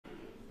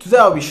Today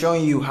I'll be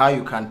showing you how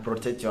you can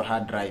protect your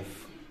hard drive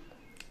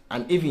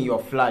and even your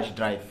flash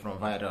drive from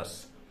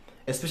virus,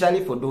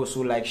 especially for those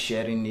who like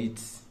sharing it.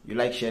 You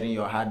like sharing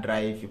your hard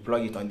drive, you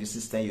plug it on the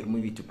system, you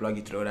remove it to plug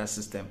it to the other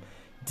system.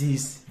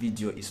 This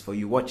video is for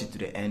you. Watch it to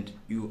the end.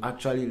 You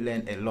actually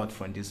learn a lot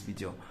from this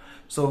video.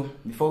 So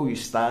before we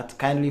start,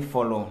 kindly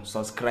follow,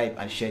 subscribe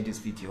and share this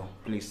video,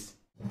 please.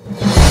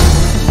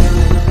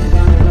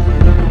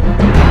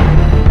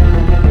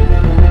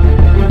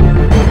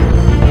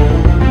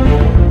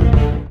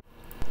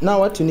 Now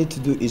what you need to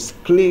do is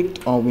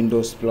click on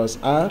Windows plus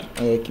R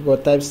on your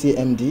keyboard, type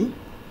CMD,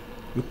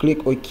 you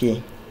click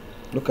OK,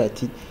 look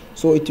at it.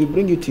 So it will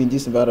bring you to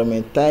this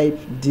environment, type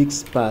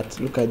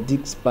diskpath, look at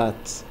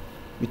diskpath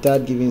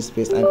without giving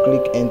space and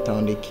click enter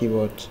on the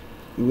keyboard.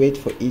 You wait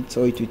for it,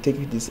 so it will take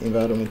you to this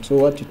environment. So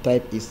what you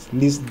type is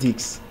list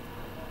disks,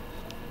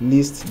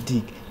 list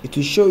disk. It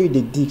will show you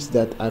the disks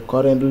that are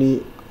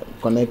currently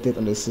connected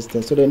on the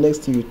system. So the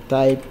next thing you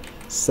type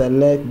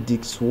select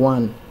disk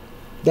 1.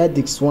 That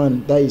disk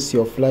 1, that is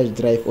your flash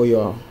drive or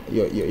your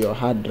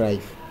hard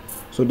drive.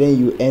 So then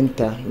you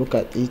enter, look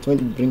at it. When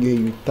it bring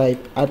you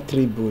type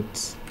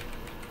attributes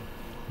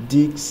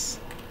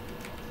disk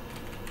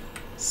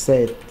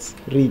set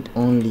read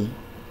only.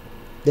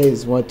 That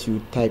is what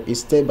you type.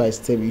 It's step by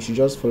step, you should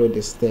just follow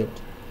the step.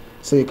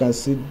 So you can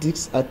see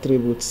disk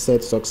attribute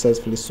set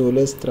successfully. So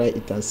let's try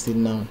it and see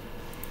now.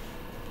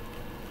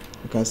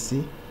 You can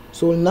see,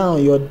 so now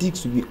your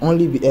disk will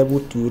only be able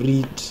to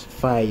read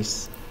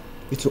files.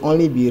 It will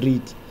only be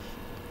read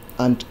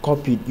and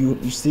copied.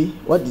 You see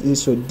what it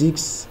is. So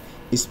disk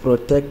is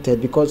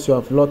protected because you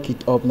have locked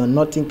it up. Now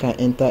nothing can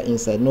enter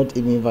inside, not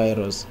even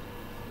virus.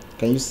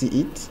 Can you see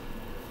it?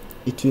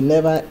 It will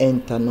never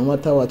enter. No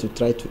matter what you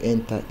try to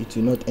enter, it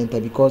will not enter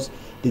because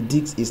the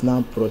disk is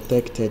now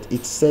protected.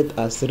 It's set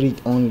as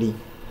read only.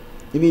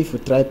 Even if you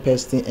try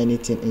pasting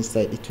anything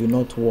inside, it will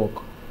not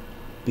work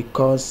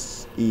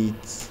because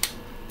it's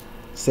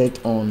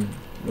set on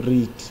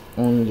read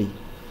only.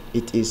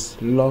 It is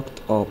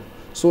locked up.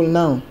 So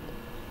now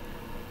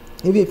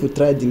even if you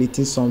try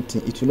deleting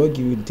something, it will not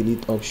give you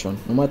delete option.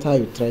 No matter how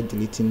you try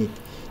deleting it,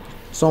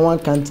 someone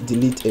can't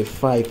delete a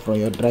file from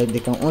your drive.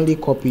 They can only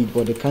copy it,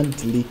 but they can't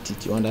delete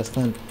it. You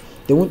understand?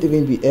 They won't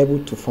even be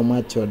able to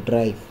format your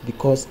drive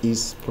because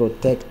it's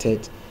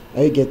protected.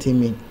 Are you getting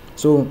me?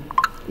 So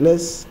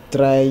let's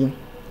try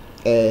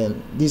this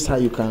is how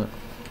you can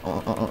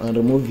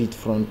remove it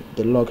from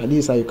the lock.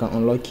 This is how you can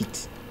unlock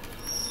it.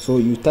 So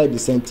you type the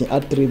same thing,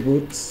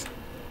 attributes,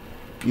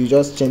 you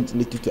just change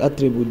it to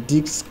attribute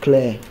disk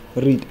clear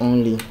read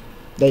only.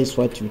 That is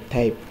what you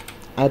type,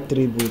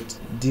 attribute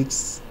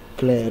disk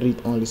clear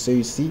read only. So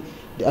you see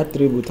the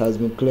attribute has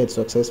been cleared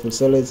successfully.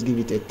 So let's give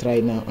it a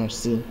try now and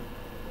see.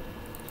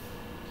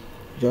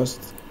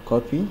 Just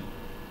copy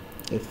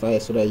a file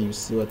so that you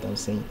see what I'm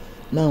saying.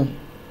 Now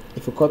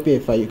if you copy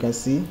a file, you can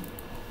see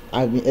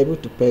I've been able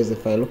to paste the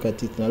file. Look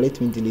at it now. Let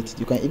me delete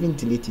it. You can even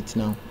delete it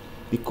now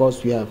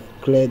because we have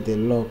cleared the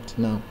locked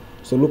now.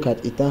 So look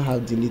at it, don't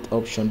have delete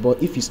option,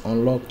 but if it's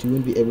unlocked you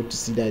won't be able to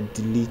see that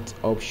delete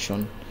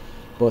option.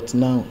 But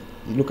now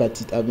you look at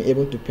it, I've been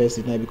able to paste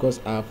it now because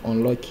I've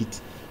unlocked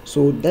it.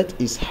 So that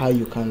is how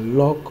you can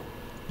lock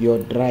your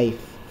drive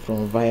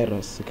from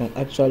virus. You can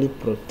actually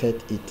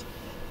protect it.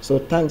 So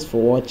thanks for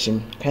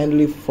watching.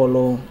 Kindly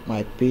follow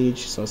my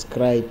page,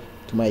 subscribe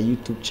to my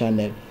YouTube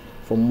channel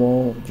for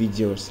more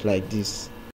videos like this.